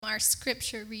Our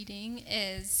scripture reading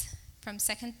is from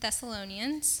 2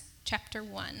 Thessalonians chapter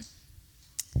 1.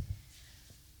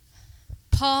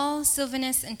 Paul,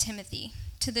 Silvanus, and Timothy,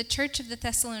 to the church of the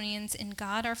Thessalonians in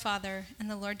God our Father and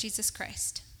the Lord Jesus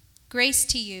Christ. Grace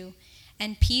to you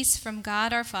and peace from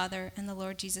God our Father and the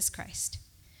Lord Jesus Christ.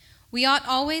 We ought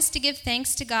always to give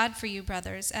thanks to God for you,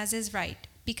 brothers, as is right,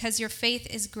 because your faith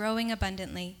is growing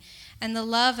abundantly, and the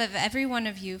love of every one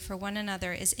of you for one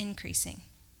another is increasing.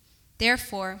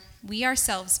 Therefore, we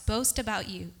ourselves boast about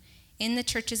you in the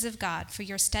churches of God for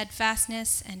your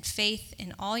steadfastness and faith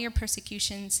in all your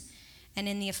persecutions and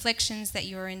in the afflictions that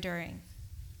you are enduring.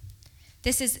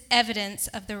 This is evidence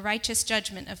of the righteous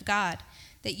judgment of God,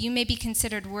 that you may be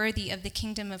considered worthy of the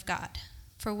kingdom of God,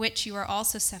 for which you are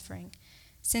also suffering,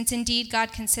 since indeed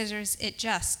God considers it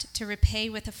just to repay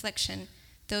with affliction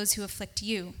those who afflict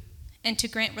you, and to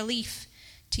grant relief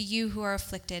to you who are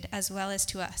afflicted as well as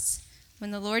to us, when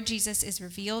the Lord Jesus is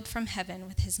revealed from heaven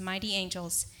with his mighty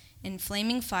angels in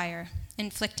flaming fire,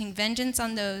 inflicting vengeance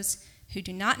on those who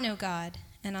do not know God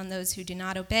and on those who do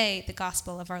not obey the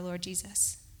gospel of our Lord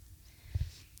Jesus.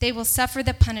 They will suffer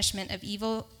the punishment of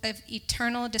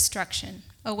eternal destruction,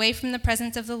 away from the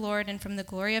presence of the Lord and from the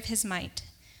glory of his might,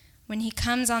 when he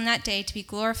comes on that day to be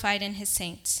glorified in his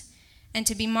saints, and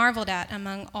to be marveled at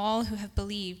among all who have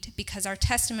believed, because our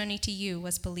testimony to you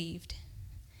was believed.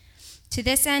 To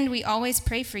this end we always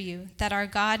pray for you, that our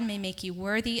God may make you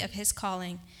worthy of his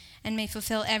calling, and may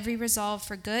fulfill every resolve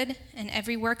for good and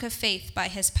every work of faith by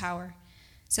his power,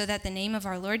 so that the name of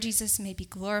our Lord Jesus may be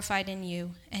glorified in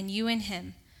you, and you in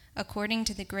him, according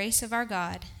to the grace of our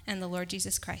God and the Lord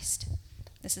Jesus Christ.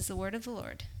 This is the word of the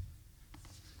Lord.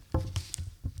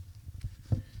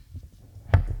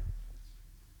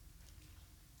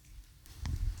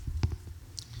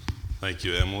 Thank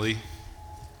you, Emily.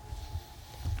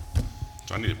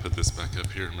 I need to put this back up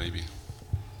here, maybe.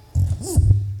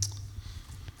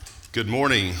 Good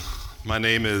morning. My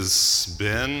name is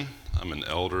Ben. I'm an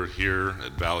elder here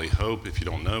at Valley Hope. If you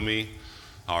don't know me,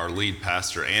 our lead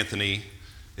pastor, Anthony,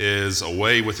 is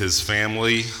away with his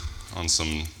family on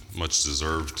some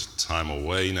much-deserved time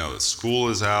away now that school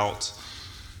is out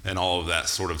and all of that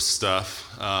sort of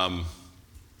stuff.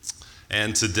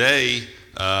 And today,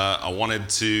 I wanted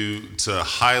to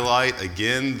highlight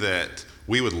again that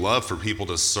we would love for people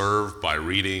to serve by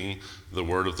reading the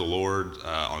Word of the Lord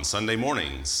on Sunday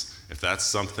mornings. If that's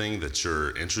something that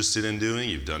you're interested in doing,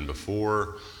 you've done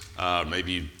before,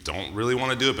 maybe you don't really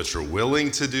want to do it, but you're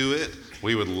willing to do it,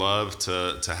 we would love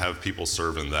to have people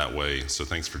serve in that way. So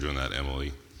thanks for doing that,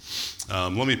 Emily.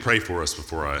 Let me pray for us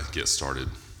before I get started.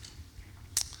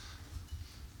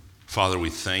 Father,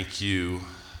 we thank you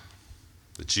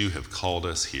that you have called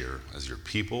us here as your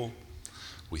people.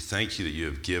 We thank you that you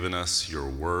have given us your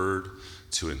word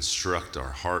to instruct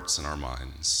our hearts and our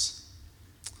minds.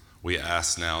 We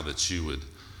ask now that you would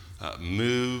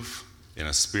move in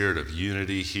a spirit of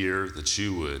unity here, that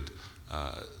you would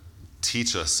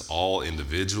teach us all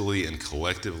individually and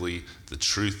collectively the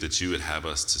truth that you would have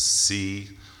us to see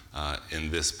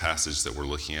in this passage that we're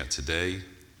looking at today.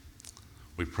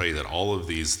 We pray that all of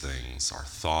these things, our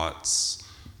thoughts,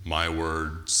 my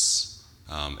words,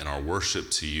 and our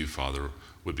worship to you, Father,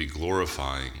 would be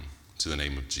glorifying to the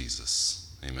name of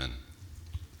Jesus. Amen.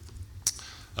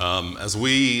 As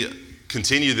we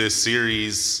continue this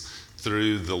series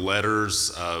through the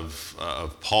letters of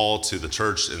Paul to the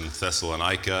church in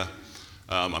Thessalonica,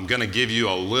 I'm going to give you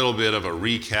a little bit of a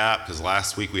recap because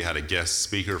last week we had a guest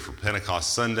speaker for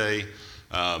Pentecost Sunday,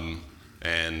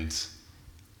 and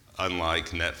unlike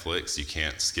Netflix, you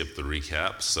can't skip the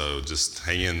recap, so just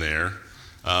hang in there.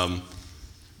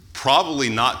 Probably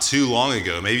not too long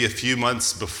ago, maybe a few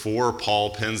months before Paul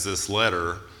pens this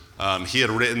letter, he had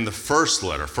written the first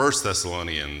letter, 1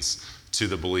 Thessalonians, to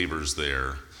the believers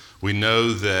there. We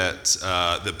know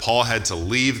that Paul had to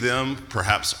leave them,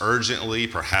 perhaps urgently,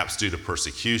 perhaps due to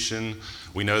persecution.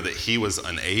 We know that he was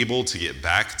unable to get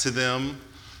back to them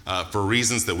for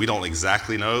reasons that we don't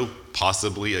exactly know,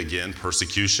 possibly, again,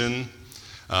 persecution.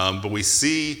 But we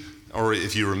see, or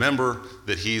if you remember,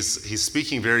 that he's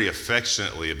speaking very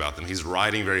affectionately about them. He's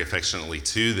writing very affectionately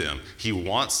to them. He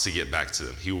wants to get back to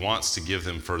them. He wants to give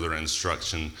them further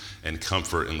instruction and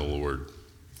comfort in the Lord.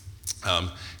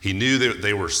 He knew that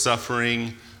they were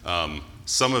suffering.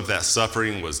 Some of that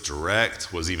suffering was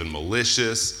direct, was even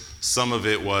malicious. Some of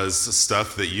it was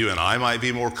stuff that you and I might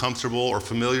be more comfortable or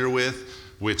familiar with,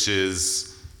 which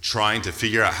is trying to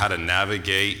figure out how to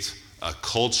navigate a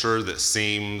culture that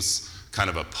seems kind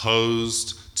of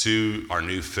opposed to our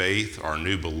new faith, our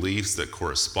new beliefs that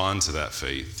correspond to that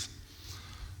faith.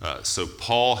 So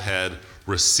Paul had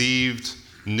received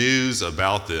news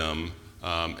about them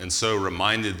and so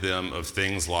reminded them of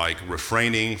things like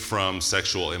refraining from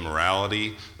sexual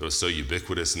immorality that was so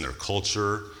ubiquitous in their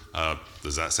culture.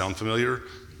 Does that sound familiar?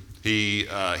 He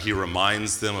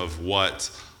reminds them of what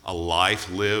a life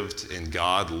lived in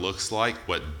God looks like,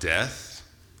 what death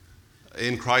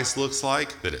in Christ looks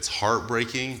like, that it's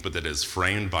heartbreaking, but that is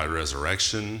framed by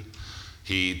resurrection.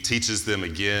 He teaches them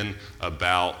again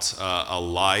about a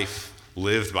life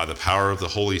lived by the power of the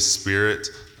Holy Spirit,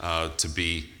 to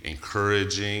be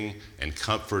encouraging and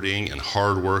comforting and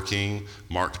hardworking,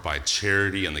 marked by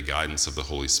charity and the guidance of the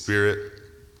Holy Spirit.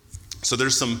 So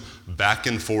there's some back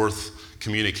and forth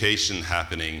communication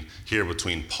happening here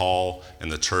between Paul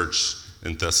and the church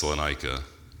in Thessalonica.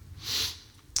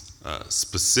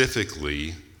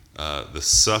 Specifically, the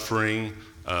suffering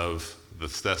of the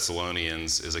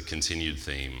Thessalonians is a continued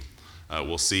theme.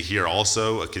 We'll see here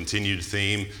also a continued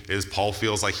theme is Paul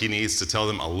feels like he needs to tell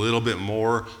them a little bit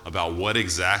more about what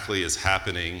exactly is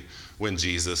happening when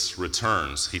Jesus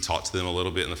returns. He talked to them a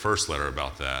little bit in the first letter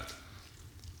about that.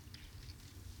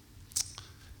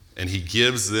 And he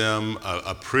gives them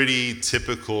a pretty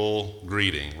typical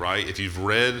greeting, right? If you've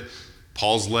read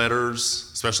Paul's letters,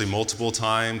 especially multiple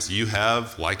times, you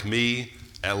have, like me,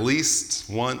 at least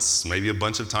once, maybe a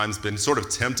bunch of times, been sort of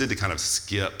tempted to kind of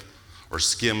skip or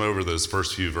skim over those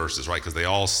first few verses, right? Because they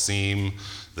all seem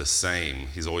the same.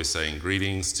 He's always saying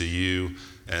greetings to you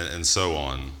and so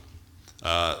on.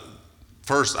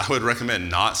 First, I would recommend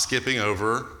not skipping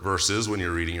over verses when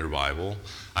you're reading your Bible.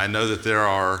 I know that there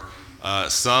are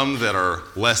some that are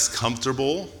less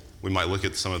comfortable. We might look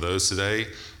at some of those today.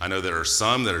 I know there are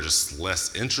some that are just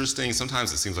less interesting.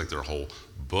 Sometimes it seems like there are whole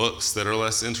books that are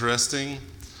less interesting.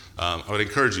 I would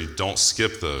encourage you, don't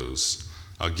skip those.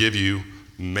 I'll give you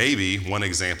maybe one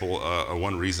example or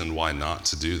one reason why not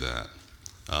to do that.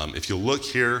 If you look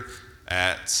here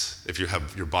if you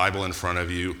have your Bible in front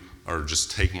of you, or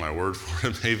just take my word for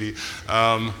it maybe,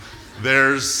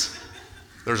 there's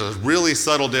a really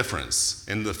subtle difference.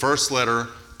 In the first letter,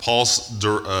 Paul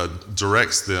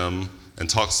directs them and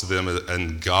talks to them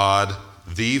and God,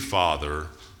 the Father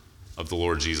of the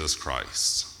Lord Jesus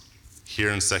Christ. Here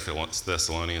in 2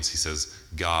 Thessalonians, he says,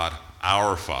 God,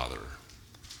 our Father.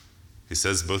 He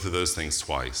says both of those things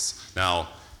twice. Now,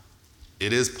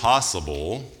 it is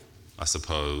possible, I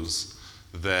suppose,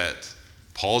 that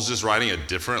Paul's just writing a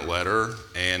different letter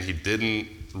and he didn't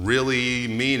really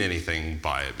mean anything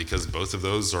by it, because both of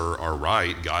those are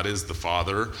right. God is the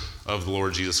Father of the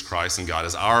Lord Jesus Christ and God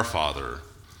is our Father.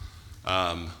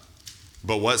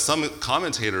 But what some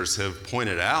commentators have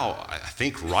pointed out, I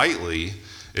think rightly,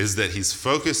 is that he's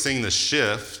focusing the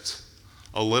shift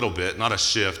a little bit, not a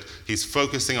shift, he's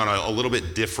focusing on a little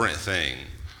bit different thing.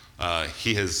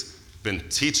 He has been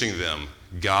teaching them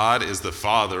God is the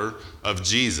Father of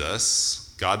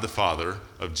Jesus, God the Father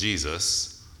of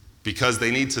Jesus, because they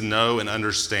need to know and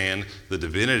understand the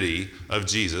divinity of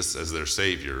Jesus as their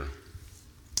Savior.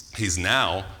 He's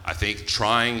now, I think,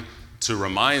 trying to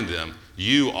remind them,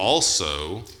 you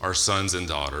also are sons and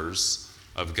daughters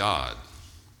of God.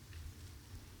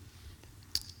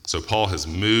 So Paul has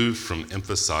moved from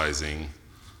emphasizing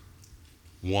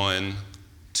one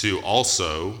to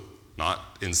also,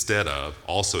 not instead of,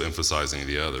 also emphasizing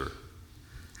the other.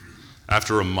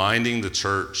 After reminding the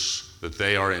church that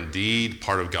they are indeed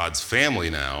part of God's family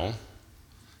now,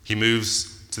 he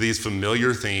moves to these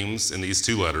familiar themes in these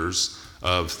two letters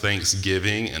of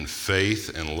thanksgiving and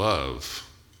faith and love.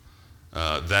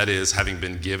 That is, having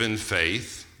been given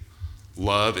faith,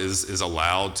 love is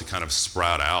allowed to kind of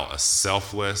sprout out, a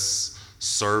selfless,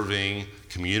 serving,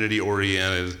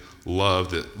 community-oriented love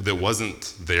that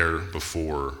wasn't there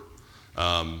before.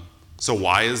 So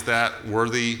why is that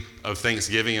worthy of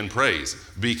thanksgiving and praise?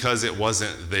 Because it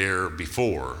wasn't there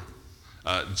before.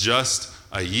 Just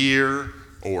a year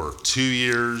or 2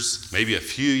 years, maybe a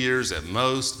few years at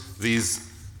most,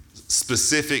 these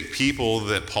specific people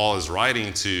that Paul is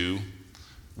writing to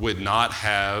would not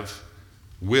have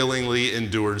willingly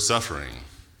endured suffering.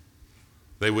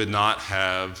 They would not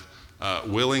have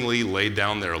willingly laid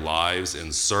down their lives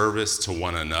in service to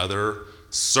one another.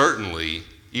 Certainly,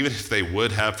 even if they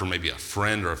would have for maybe a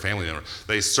friend or a family member,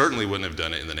 they certainly wouldn't have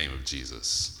done it in the name of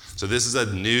Jesus. So this is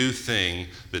a new thing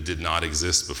that did not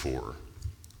exist before.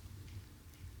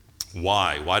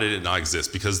 Why? Why did it not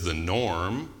exist? Because the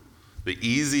norm, the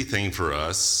easy thing for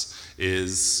us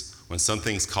is when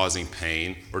something's causing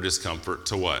pain or discomfort,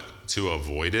 to what? To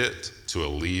avoid it, to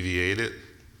alleviate it,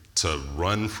 to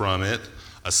run from it,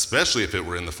 especially if it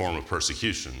were in the form of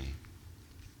persecution.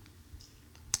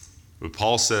 But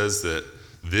Paul says that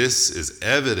this is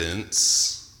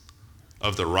evidence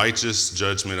of the righteous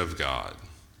judgment of God.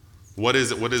 What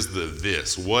is it? What is the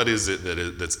this? What is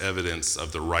it that's evidence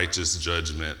of the righteous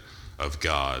judgment of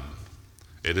God?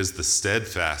 It is the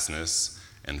steadfastness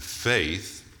and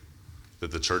faith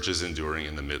that the church is enduring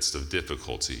in the midst of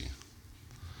difficulty.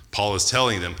 Paul is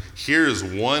telling them, here's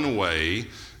one way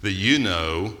that you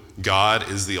know God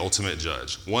is the ultimate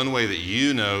judge. One way that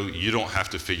you know you don't have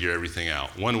to figure everything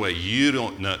out. One way you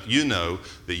know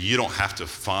that you don't have to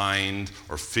find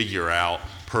or figure out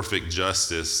perfect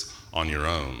justice on your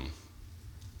own.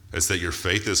 It's that your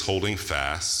faith is holding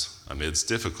fast amidst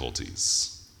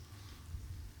difficulties.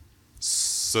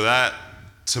 So that,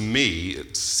 to me,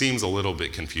 it seems a little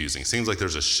bit confusing. Seems like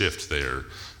there's a shift there.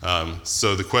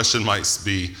 So the question might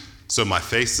be, so my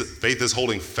faith is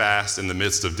holding fast in the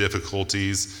midst of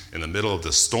difficulties, in the middle of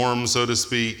the storm, so to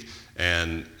speak,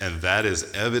 and that is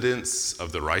evidence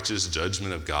of the righteous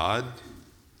judgment of God?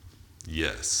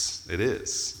 Yes, it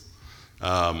is.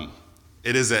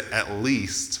 It is at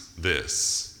least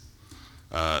this,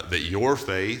 that your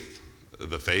faith,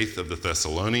 the faith of the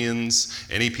Thessalonians,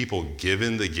 any people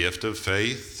given the gift of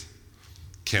faith,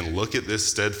 can look at this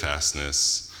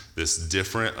steadfastness, this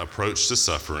different approach to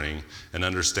suffering, and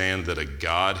understand that a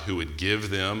God who would give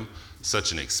them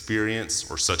such an experience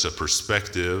or such a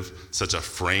perspective, such a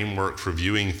framework for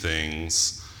viewing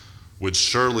things, would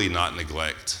surely not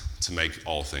neglect to make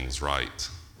all things right.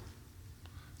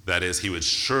 That is, he would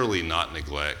surely not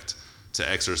neglect to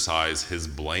exercise his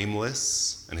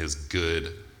blameless and his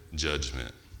good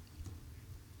judgment.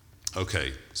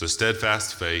 Okay, so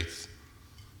steadfast faith,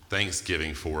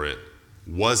 thanksgiving for it,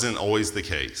 wasn't always the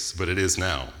case, but it is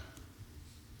now.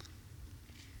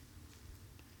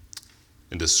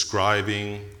 In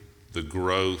describing the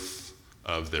growth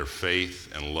of their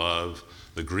faith and love,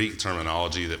 the Greek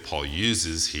terminology that Paul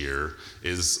uses here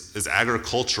is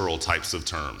agricultural types of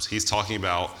terms. He's talking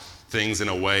about things in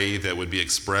a way that would be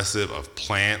expressive of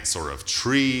plants or of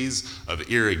trees, of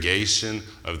irrigation,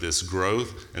 of this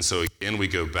growth. And so again, we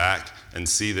go back and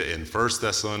see that in 1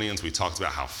 Thessalonians, we talked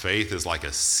about how faith is like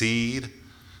a seed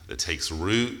that takes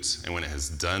root. And when it has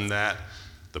done that,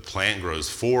 the plant grows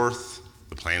forth.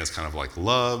 The plant is kind of like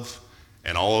love.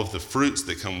 And all of the fruits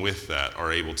that come with that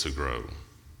are able to grow.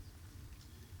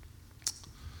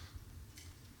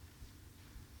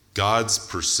 God's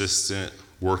persistent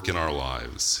work in our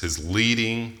lives, his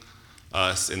leading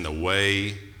us in the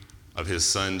way of his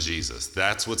son Jesus.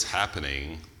 That's what's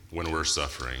happening when we're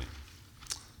suffering.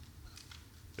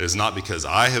 It is not because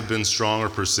I have been strong or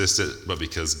persistent, but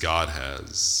because God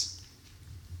has.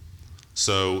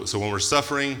 So when we're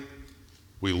suffering,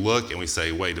 we look and we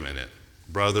say, wait a minute,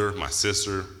 brother, my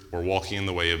sister, we're walking in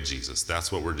the way of Jesus.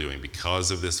 That's what we're doing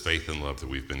because of this faith and love that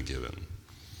we've been given.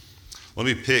 Let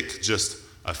me pick just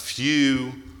a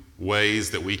few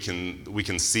ways that we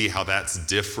can see how that's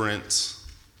different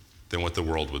than what the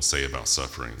world would say about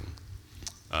suffering.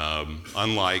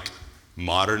 Unlike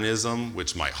modernism,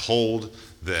 which might hold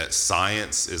that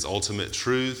science is ultimate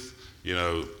truth,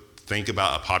 think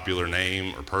about a popular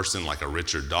name or person like a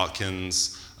Richard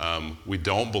Dawkins. We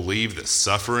don't believe that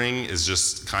suffering is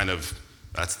just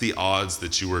that's the odds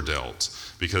that you were dealt,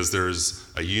 because there's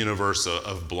a universe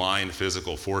of blind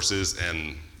physical forces,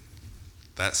 and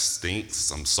that stinks.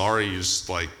 I'm sorry,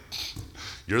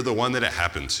 you're the one that it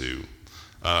happened to.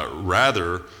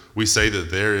 Rather, we say that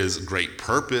there is great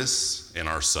purpose in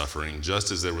our suffering,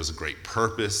 just as there was great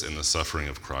purpose in the suffering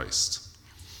of Christ.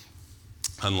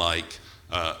 Unlike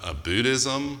a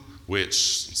Buddhism, which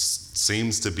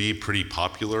seems to be pretty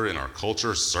popular in our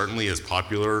culture, certainly is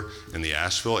popular in the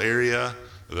Asheville area,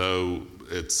 though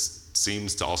it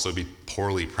seems to also be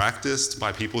poorly practiced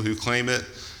by people who claim it.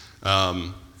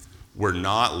 We're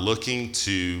not looking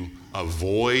to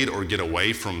avoid or get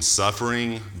away from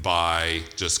suffering by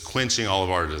just quenching all of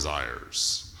our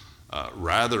desires.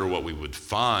 Rather, what we would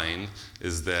find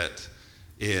is that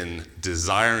in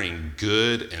desiring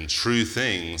good and true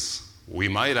things, we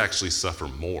might actually suffer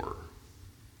more.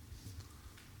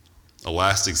 A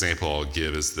last example I'll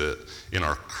give is that in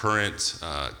our current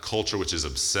culture, which is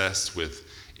obsessed with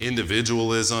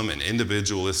individualism and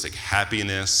individualistic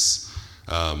happiness,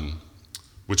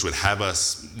 which would have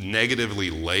us negatively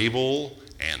label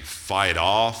and fight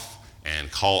off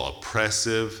and call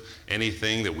oppressive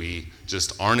anything that we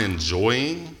just aren't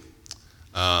enjoying.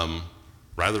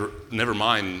 Rather, never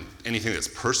mind anything that's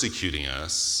persecuting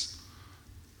us.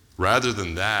 Rather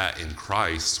than that, in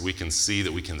Christ, we can see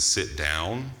that we can sit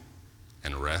down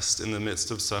and rest in the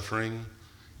midst of suffering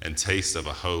and taste of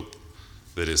a hope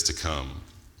that is to come.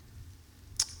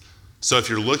 So if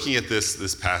you're looking at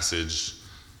this passage,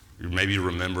 you're maybe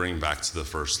remembering back to the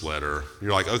first letter.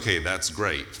 You're like, okay, that's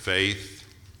great. Faith,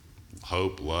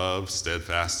 hope, love,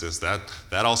 steadfastness. That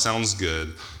all sounds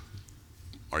good.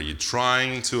 Are you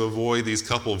trying to avoid these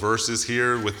couple verses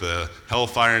here with the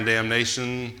hellfire and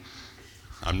damnation?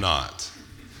 I'm not.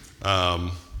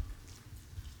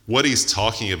 What he's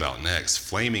talking about next,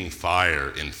 flaming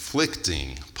fire,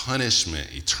 inflicting punishment,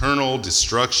 eternal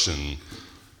destruction,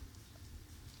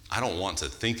 I don't want to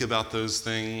think about those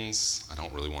things. I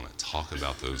don't really want to talk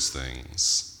about those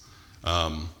things.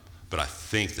 But I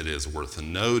think that it is worth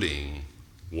noting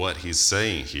what he's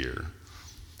saying here.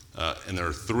 And there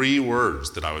are three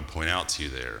words that I would point out to you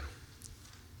there.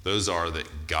 Those are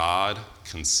that God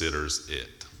considers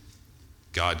it.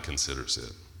 God considers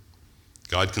it.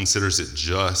 God considers it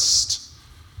just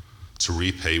to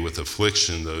repay with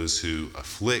affliction those who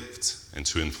afflict and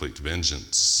to inflict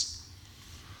vengeance.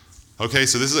 Okay,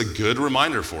 so this is a good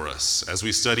reminder for us as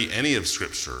we study any of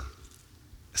Scripture.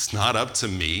 It's not up to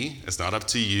me. It's not up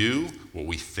to you, what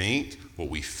we think, what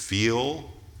we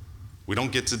feel. We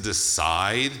don't get to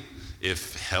decide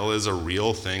if hell is a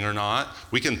real thing or not.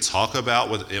 We can talk about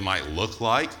what it might look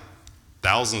like.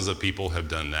 Thousands of people have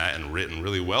done that and written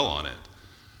really well on it.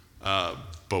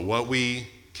 But what we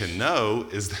can know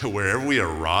is that wherever we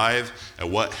arrive at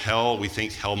what hell we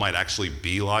think hell might actually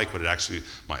be like, what it actually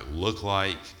might look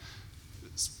like,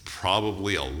 it's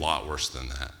probably a lot worse than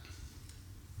that.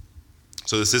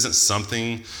 So this isn't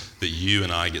something that you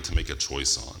and I get to make a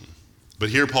choice on. But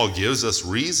here Paul gives us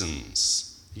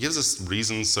reasons. He gives us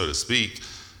reasons, so to speak,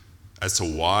 as to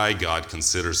why God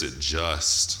considers it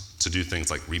just to do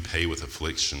things like repay with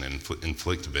affliction and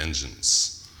inflict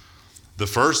vengeance. The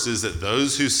first is that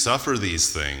those who suffer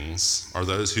these things are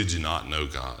those who do not know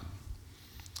God.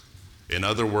 In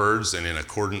other words, and in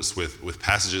accordance with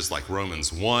passages like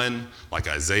Romans 1, like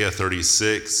Isaiah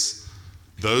 36,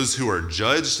 those who are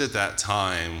judged at that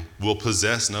time will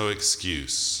possess no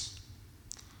excuse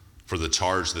for the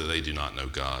charge that they do not know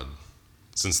God,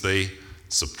 since they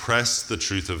suppress the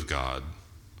truth of God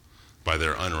by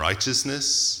their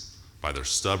unrighteousness, by their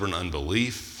stubborn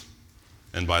unbelief,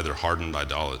 and by their hardened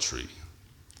idolatry.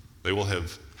 They will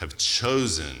have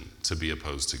chosen to be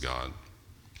opposed to God.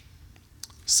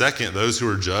 Second, those who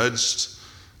are judged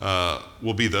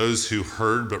will be those who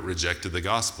heard but rejected the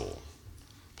gospel.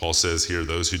 Paul says here,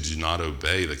 those who do not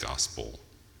obey the gospel.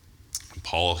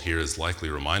 Paul here is likely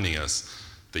reminding us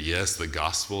that yes, the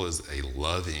gospel is a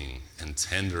loving and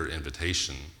tender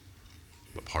invitation,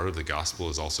 but part of the gospel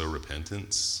is also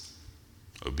repentance,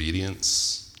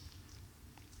 obedience.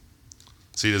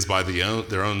 See, it is by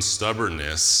their own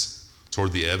stubbornness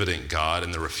toward the evident God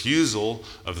and the refusal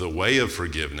of the way of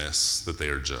forgiveness that they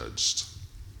are judged.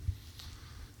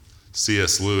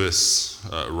 C.S. Lewis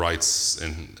writes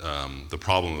in The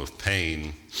Problem of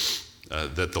Pain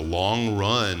that the long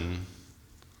run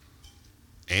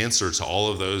answer to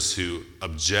all of those who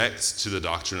object to the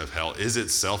doctrine of hell is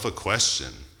itself a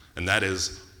question, and that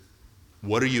is,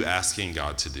 what are you asking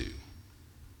God to do?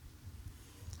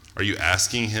 Are you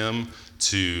asking him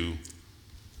to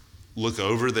look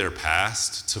over their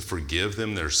past, to forgive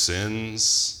them their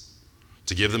sins,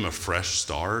 to give them a fresh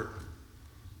start?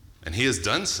 And he has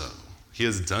done so. He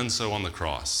has done so on the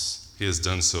cross. He has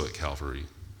done so at Calvary.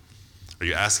 Are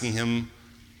you asking him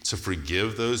to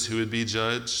forgive those who would be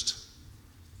judged?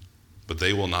 But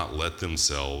they will not let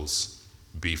themselves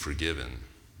be forgiven.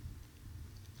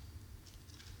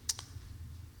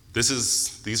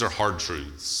 These are hard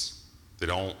truths. They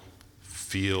don't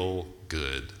feel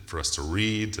good for us to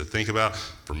read, to think about,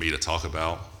 for me to talk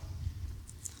about.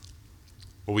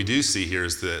 What we do see here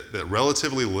is that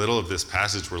relatively little of this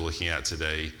passage we're looking at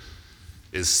today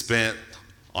is spent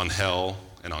on hell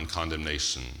and on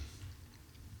condemnation.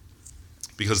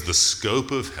 Because the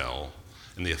scope of hell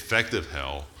and the effect of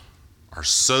hell are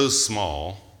so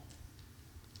small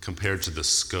compared to the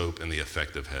scope and the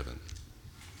effect of heaven.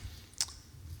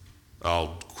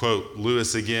 I'll quote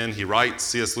Lewis again. He writes,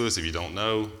 C.S. Lewis, if you don't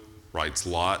know, writes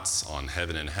lots on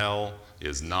heaven and hell. He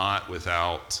is not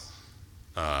without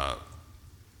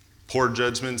poor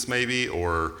judgments maybe,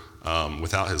 or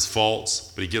without his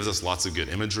faults, but he gives us lots of good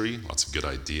imagery, lots of good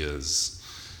ideas.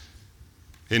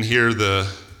 In here, the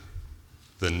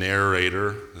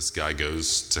narrator, this guy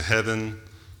goes to heaven.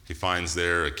 He finds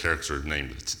there a character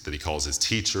named that he calls his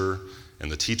teacher,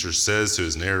 and the teacher says to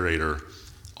his narrator,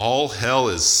 "All hell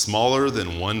is smaller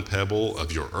than one pebble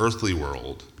of your earthly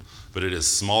world, but it is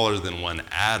smaller than one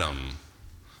atom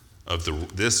of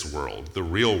this world, the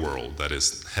real world, that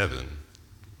is heaven."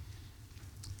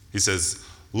 He says,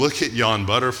 "Look at yon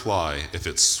butterfly. If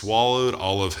it swallowed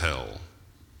all of hell,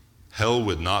 hell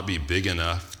would not be big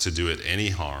enough to do it any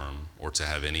harm or to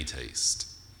have any taste."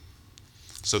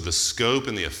 So the scope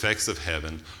and the effects of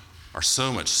heaven are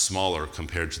so much smaller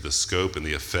compared to the scope and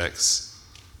the effects.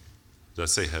 Did I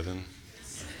say heaven?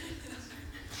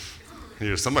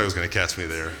 Here, somebody was going to catch me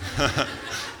there.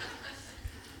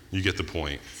 You get the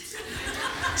point.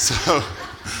 So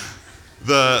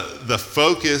the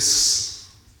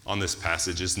focus on this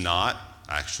passage is not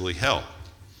actually hell.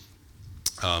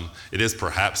 It is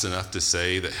perhaps enough to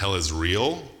say that hell is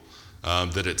real,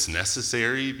 that it's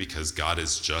necessary because God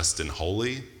is just and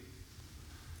holy,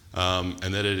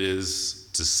 and that it is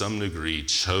to some degree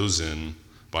chosen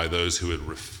by those who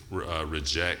would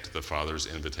reject the Father's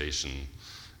invitation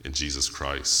in Jesus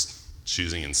Christ,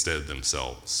 choosing instead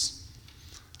themselves.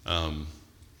 And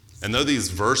though these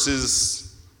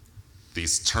verses,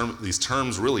 these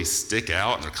terms really stick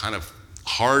out and they're kind of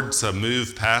hard to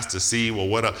move past to see, well,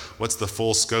 what's the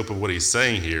full scope of what he's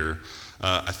saying here?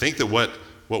 I think that what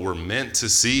we're meant to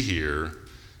see here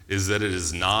is that it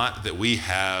is not that we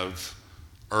have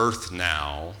earth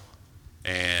now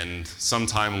and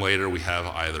sometime later we have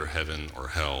either heaven or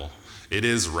hell. It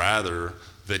is rather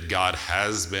that God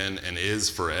has been and is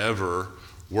forever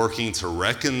working to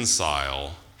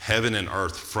reconcile heaven and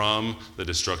earth from the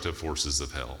destructive forces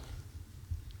of hell.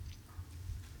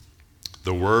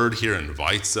 The word here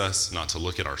invites us not to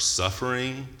look at our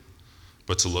suffering,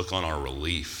 but to look on our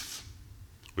relief,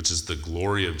 which is the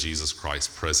glory of Jesus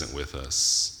Christ present with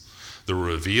us, the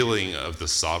revealing of the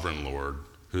sovereign Lord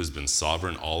who has been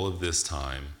sovereign all of this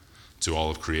time to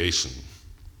all of creation.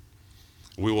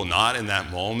 We will not in that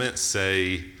moment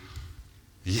say,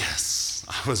 yes,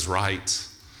 I was right.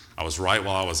 I was right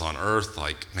while I was on earth.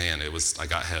 Like, man, I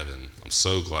got heaven. I'm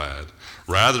so glad.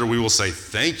 Rather, we will say,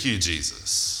 thank you,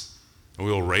 Jesus. And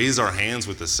we will raise our hands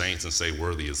with the saints and say,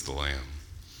 worthy is the Lamb.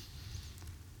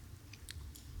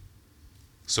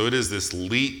 So it is this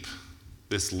leap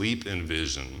in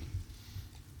vision.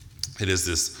 It is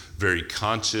this very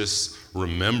conscious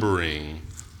remembering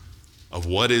of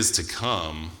what is to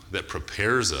come that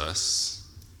prepares us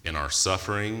in our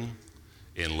suffering,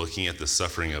 in looking at the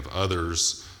suffering of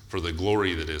others for the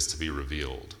glory that is to be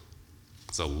revealed.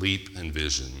 It's a leap in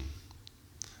vision.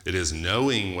 It is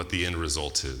knowing what the end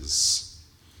result is.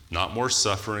 Not more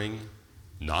suffering,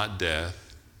 not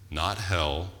death, not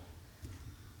hell,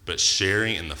 but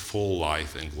sharing in the full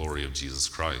life and glory of Jesus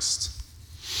Christ.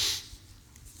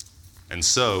 And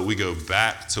so we go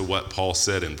back to what Paul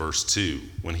said in verse 2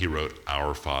 when he wrote,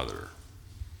 Our Father.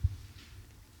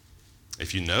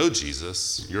 If you know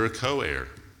Jesus, you're a co-heir.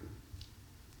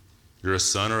 You're a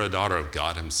son or a daughter of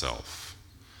God himself.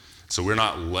 So we're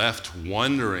not left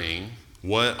wondering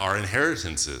what our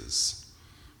inheritance is.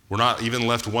 We're not even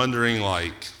left wondering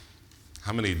like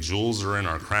how many jewels are in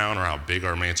our crown or how big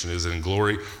our mansion is in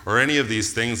glory or any of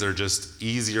these things that are just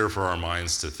easier for our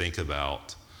minds to think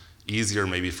about, easier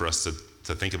maybe for us to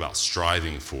think about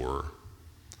striving for.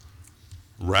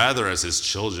 Rather, as his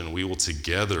children, we will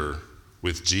together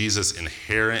with Jesus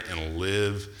inherit and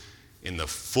live in the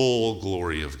full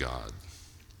glory of God.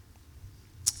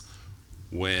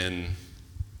 When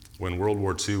World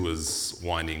War II was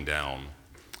winding down,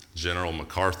 General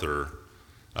MacArthur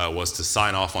was to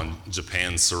sign off on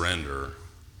Japan's surrender.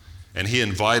 And he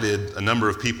invited a number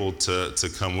of people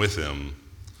to come with him.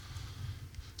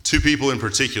 Two people in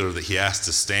particular that he asked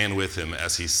to stand with him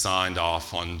as he signed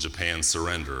off on Japan's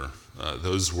surrender.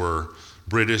 Those were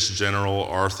British General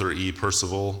Arthur E.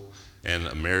 Percival and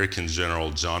American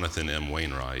General Jonathan M.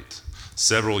 Wainwright.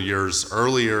 Several years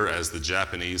earlier, as the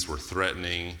Japanese were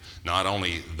threatening not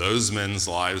only those men's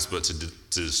lives, but to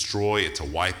destroy, to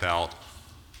wipe out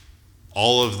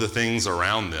all of the things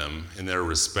around them in their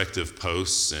respective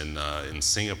posts in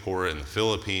Singapore and the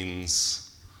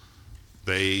Philippines,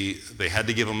 they had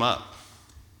to give them up.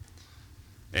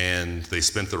 And they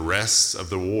spent the rest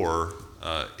of the war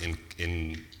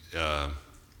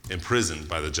imprisoned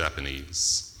by the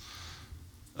Japanese.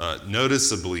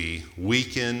 Noticeably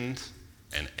weakened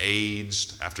and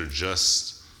aged after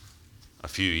just a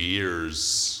few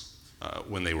years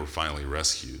when they were finally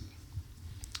rescued.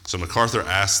 So MacArthur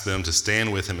asked them to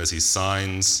stand with him as he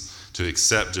signs to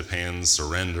accept Japan's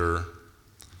surrender.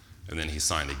 And then he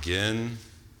signed again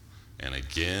and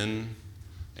again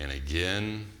and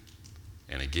again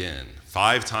and again.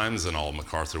 5 times in all,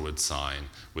 MacArthur would sign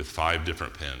with 5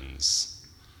 different pens.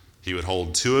 He would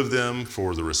hold 2 of them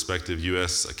for the respective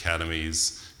U.S.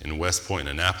 academies in West Point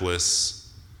and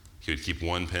Annapolis. He would keep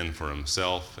 1 pen for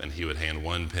himself, and he would hand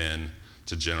 1 pen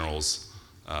to Generals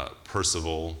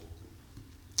Percival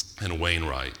and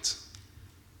Wainwright,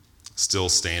 still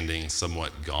standing,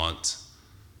 somewhat gaunt,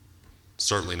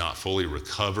 certainly not fully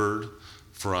recovered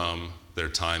from their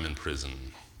time in prison.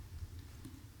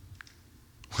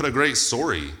 What a great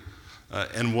story,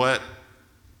 and what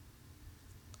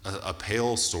a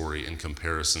pale story in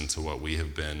comparison to what we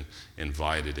have been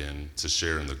invited in to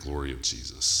share in the glory of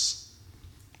Jesus.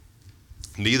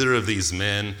 Neither of these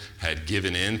men had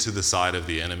given in to the side of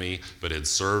the enemy, but had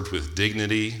served with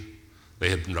dignity. They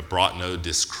had brought no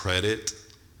discredit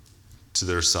to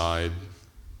their side.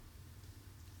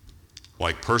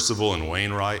 Like Percival and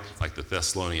Wainwright, like the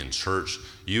Thessalonian church,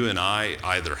 you and I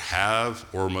either have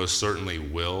or most certainly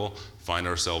will find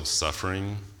ourselves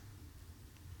suffering,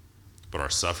 but our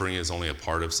suffering is only a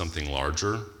part of something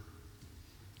larger.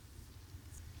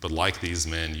 But like these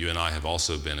men, you and I have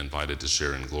also been invited to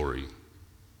share in glory.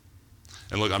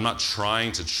 And look, I'm not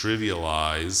trying to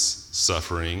trivialize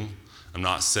suffering. I'm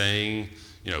not saying,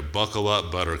 buckle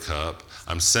up, buttercup.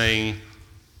 I'm saying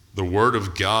the Word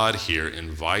of God here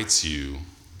invites you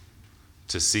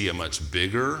to see a much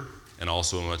bigger and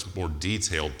also a much more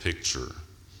detailed picture.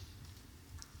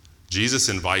 Jesus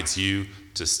invites you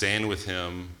to stand with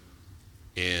him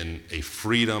in a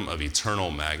freedom of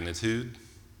eternal magnitude.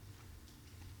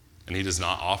 And he does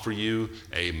not offer you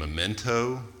a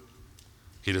memento.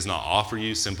 He does not offer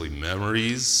you simply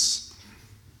memories.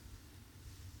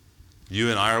 You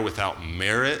and I are without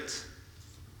merit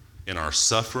in our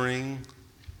suffering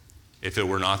if it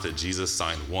were not that Jesus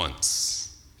signed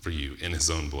once for you in his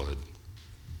own blood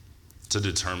to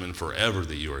determine forever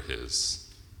that you are his.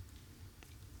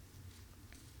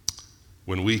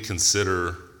 When we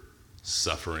consider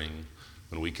suffering,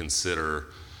 when we consider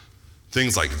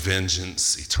things like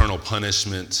vengeance, eternal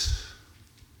punishment,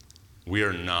 we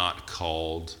are not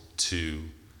called to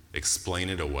explain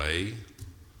it away,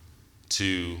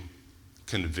 to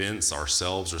convince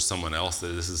ourselves or someone else that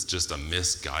this is just a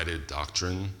misguided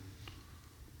doctrine.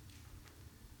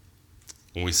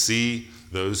 When we see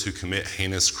those who commit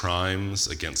heinous crimes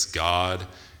against God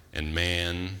and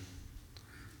man,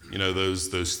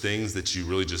 those things that you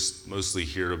really just mostly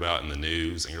hear about in the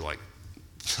news, and you're like,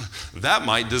 that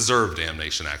might deserve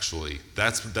damnation, actually.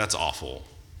 That's awful.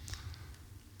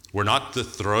 We're not to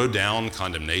throw down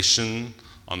condemnation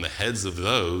on the heads of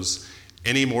those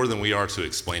any more than we are to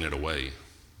explain it away.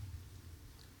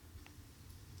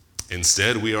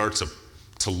 Instead, we are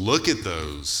to look at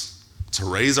those, to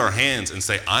raise our hands and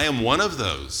say, I am one of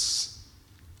those.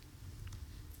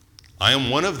 I am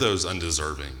one of those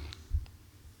undeserving.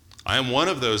 I am one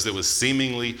of those that was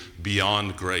seemingly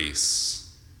beyond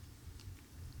grace.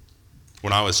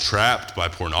 When I was trapped by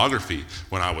pornography,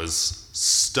 when I was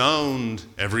stoned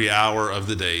every hour of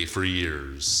the day for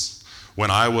years,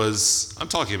 I'm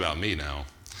talking about me now,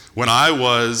 when I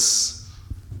was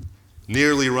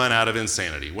nearly run out of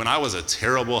insanity, when I was a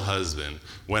terrible husband,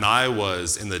 when I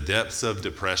was in the depths of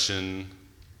depression,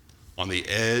 on the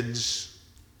edge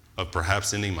of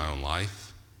perhaps ending my own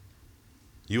life.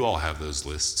 You all have those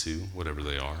lists too, whatever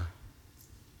they are.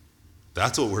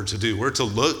 That's what we're to do. We're to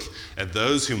look at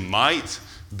those who might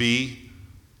be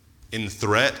in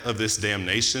threat of this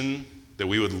damnation that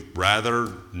we would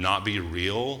rather not be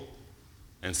real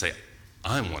and say,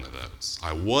 I'm one of those.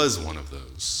 I was one of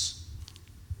those.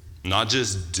 Not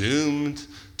just doomed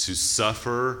to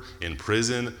suffer in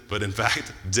prison, but in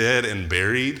fact dead and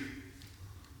buried.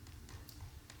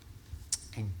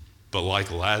 But like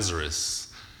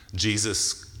Lazarus,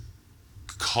 Jesus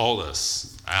called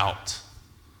us out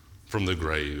from the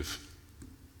grave,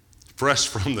 fresh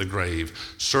from the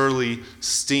grave, surely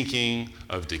stinking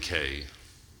of decay.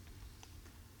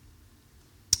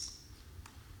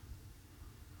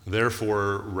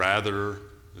 Therefore, rather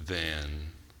than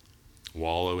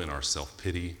wallow in our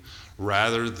self-pity,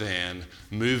 rather than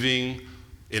moving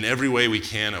in every way we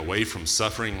can away from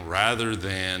suffering, rather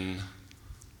than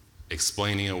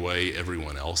explaining away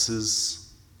everyone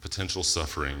else's potential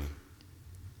suffering,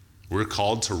 we're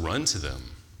called to run to them.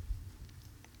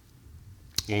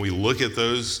 When we look at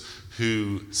those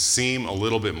who seem a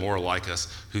little bit more like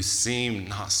us, who seem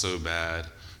not so bad,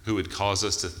 who would cause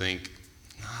us to think,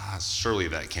 surely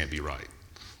that can't be right.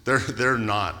 They're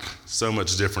not so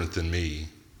much different than me.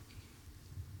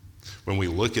 When we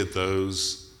look at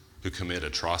those who commit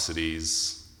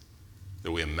atrocities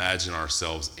that we imagine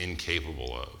ourselves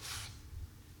incapable of,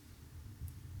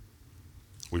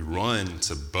 we run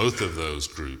to both of those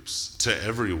groups, to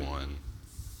everyone,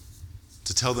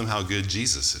 to tell them how good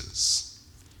Jesus is.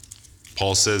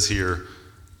 Paul says here,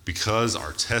 because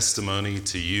our testimony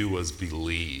to you was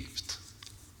believed.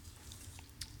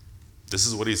 This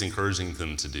is what he's encouraging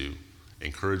them to do.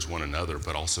 Encourage one another,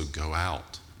 but also go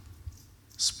out.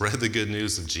 Spread the good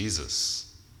news of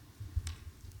Jesus.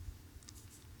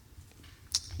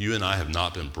 You and I have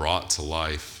not been brought to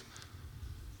life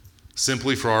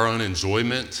simply for our own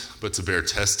enjoyment, but to bear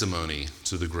testimony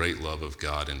to the great love of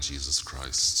God in Jesus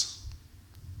Christ.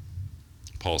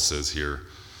 Paul says here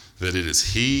that it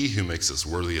is he who makes us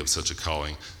worthy of such a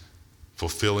calling,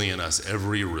 fulfilling in us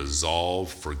every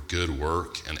resolve for good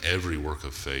work and every work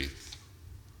of faith.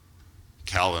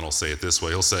 Calvin will say it this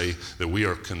way. He'll say that we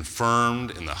are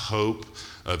confirmed in the hope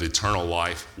of eternal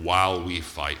life while we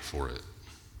fight for it.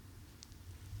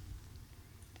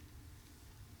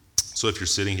 So if you're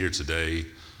sitting here today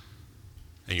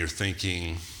and you're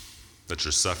thinking that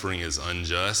your suffering is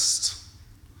unjust,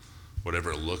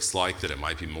 whatever it looks like, that it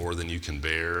might be more than you can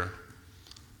bear,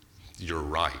 you're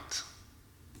right.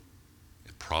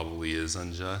 It probably is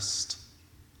unjust.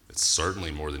 It's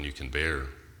certainly more than you can bear.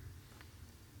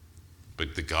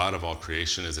 But the God of all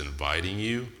creation is inviting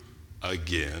you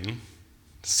again.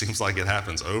 Seems like it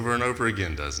happens over and over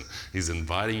again, doesn't it? He's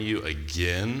inviting you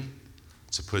again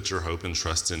to put your hope and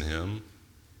trust in him.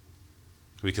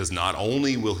 Because not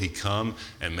only will he come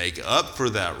and make up for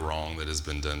that wrong that has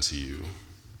been done to you,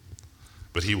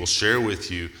 but he will share with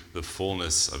you the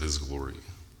fullness of his glory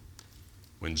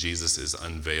when Jesus is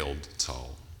unveiled to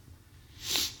all.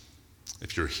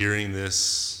 If you're hearing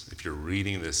this, if you're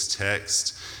reading this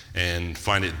text and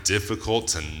find it difficult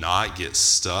to not get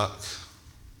stuck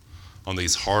on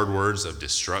these hard words of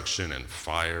destruction and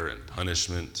fire and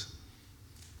punishment,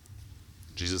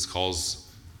 Jesus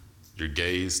calls your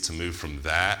gaze to move from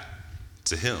that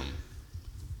to him.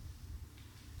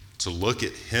 To look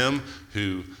at him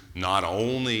who not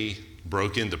only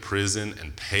broke into prison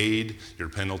and paid your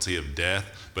penalty of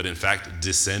death, but in fact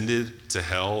descended to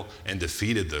hell and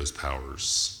defeated those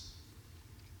powers.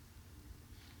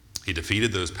 He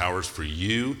defeated those powers for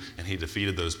you, and he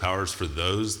defeated those powers for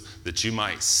those that you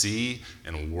might see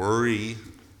and worry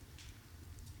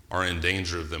are in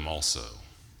danger of them also.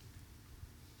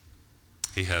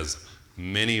 He has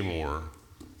many more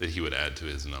that he would add to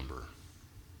his number.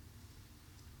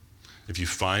 If you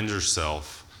find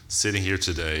yourself sitting here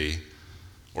today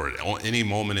or at any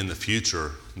moment in the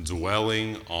future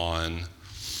dwelling on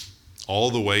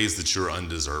all the ways that you're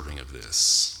undeserving of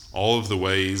this, all of the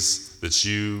ways that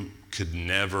you could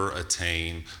never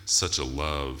attain such a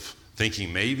love,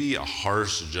 thinking maybe a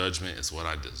harsh judgment is what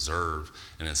I deserve,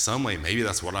 and in some way maybe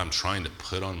that's what I'm trying to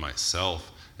put on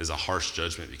myself, is a harsh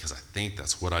judgment because I think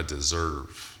that's what I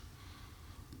deserve.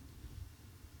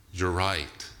 You're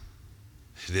right.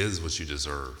 It is what you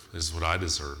deserve. It is what I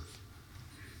deserve.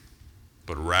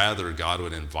 But rather, God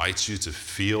would invite you to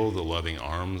feel the loving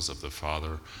arms of the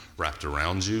Father wrapped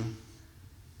around you,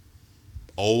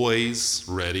 always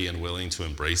ready and willing to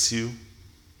embrace you,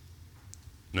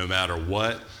 no matter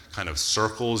what kind of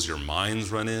circles your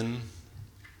minds run in,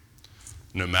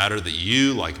 no matter that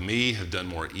you, like me, have done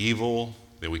more evil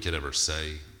than we could ever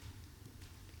say.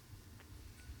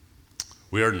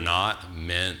 We are not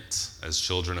meant as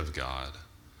children of God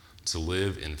to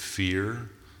live in fear,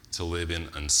 to live in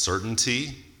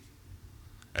uncertainty,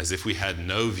 as if we had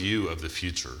no view of the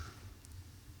future.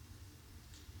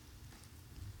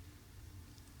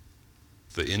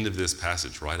 The end of this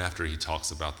passage, right after he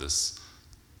talks about this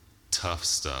tough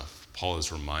stuff, Paul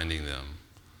is reminding them,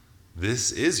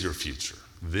 this is your future.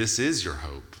 This is your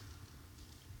hope.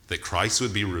 That Christ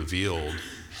would be revealed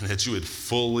and that you would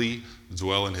fully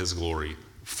dwell in his glory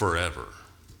forever.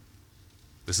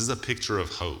 This is a picture of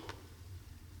hope.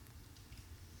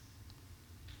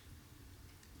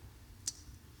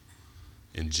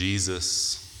 In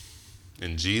Jesus,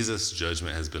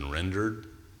 judgment has been rendered,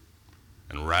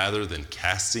 and rather than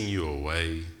casting you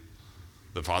away,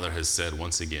 the Father has said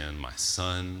once again, my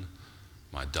son,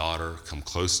 my daughter, come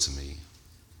close to me.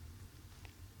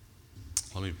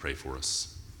 Let me pray for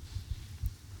us.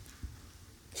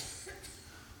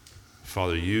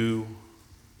 Father, you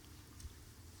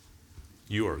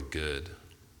are good.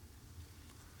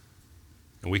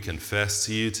 And we confess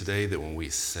to you today that when we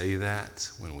say that,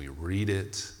 when we read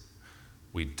it,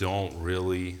 we don't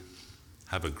really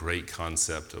have a great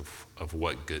concept of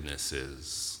what goodness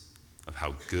is, of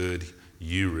how good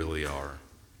you really are.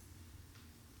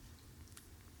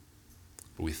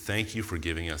 But we thank you for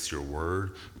giving us your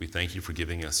word. We thank you for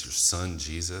giving us your Son,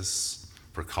 Jesus,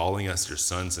 for calling us your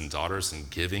sons and daughters and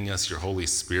giving us your Holy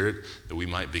Spirit that we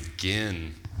might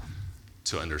begin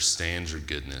to understand your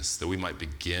goodness, that we might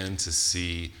begin to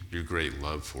see your great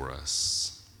love for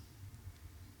us.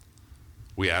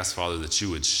 We ask, Father, that you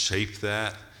would shape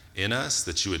that in us,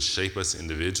 that you would shape us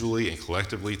individually and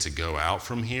collectively to go out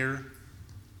from here,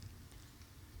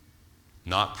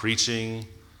 not preaching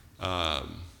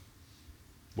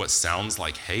what sounds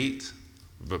like hate,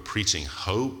 but preaching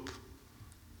hope,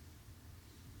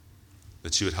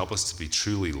 that you would help us to be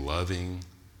truly loving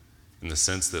in the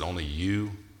sense that only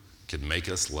you could make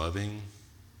us loving.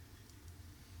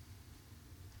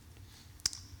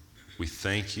 We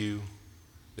thank you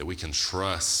that we can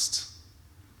trust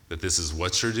that this is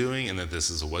what you're doing and that this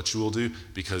is what you will do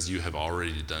because you have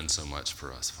already done so much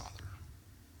for us, Father.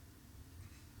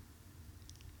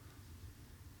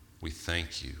 We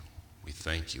thank you. We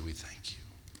thank you. We thank you.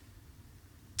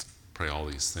 Pray all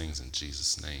these things in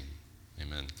Jesus' name.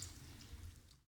 Amen.